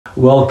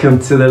Welcome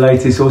to the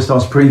latest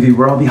All-Stars preview,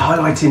 where I'll be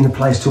highlighting the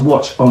players to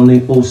watch on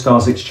the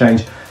All-Stars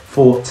exchange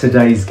for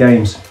today's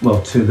games.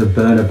 Well, to the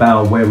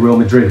Bernabeu, where Real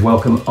Madrid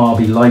welcome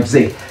RB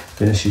Leipzig.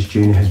 Vinicius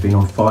Jr. has been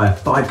on fire.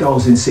 5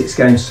 goals in 6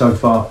 games so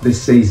far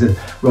this season.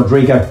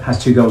 Rodrigo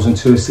has 2 goals and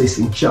 2 assists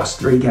in just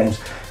 3 games.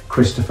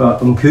 Christopher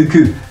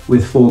Nkunku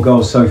with 4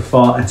 goals so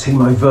far, and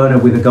Timo Werner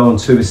with a goal and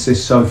 2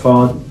 assists so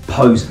far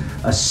pose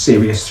a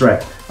serious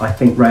threat. I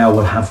think Real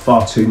will have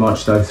far too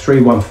much though.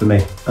 3-1 for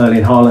me.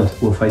 Erling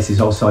Haaland will face his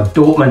old side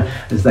Dortmund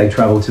as they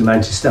travel to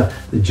Manchester.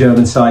 The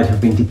German side have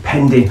been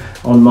depending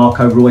on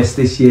Marco Reus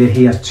this year.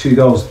 He has 2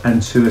 goals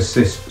and 2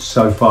 assists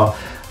so far.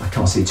 I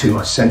can't see too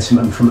much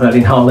sentiment from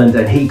Erling Haaland,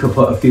 and he could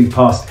put a few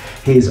past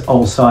his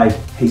old side.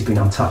 He's been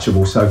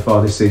untouchable so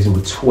far this season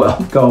with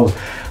 12 goals.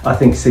 I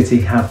think City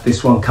have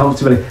this one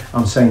comfortably.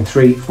 I'm saying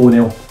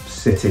 3-4-0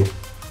 City.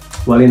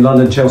 Well, in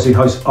London, Chelsea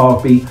host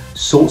RB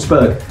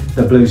Salzburg.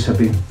 The Blues have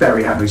been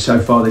very average so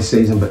far this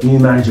season, but new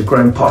manager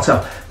Graham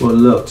Potter will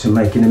look to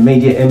make an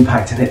immediate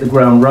impact and hit the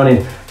ground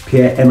running.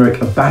 Pierre-Emerick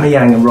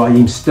Aubameyang and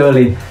Raheem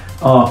Sterling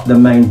are the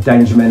main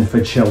danger men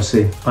for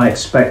Chelsea. I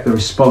expect the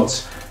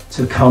response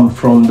to come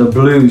from the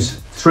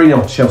Blues.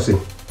 3-0 Chelsea.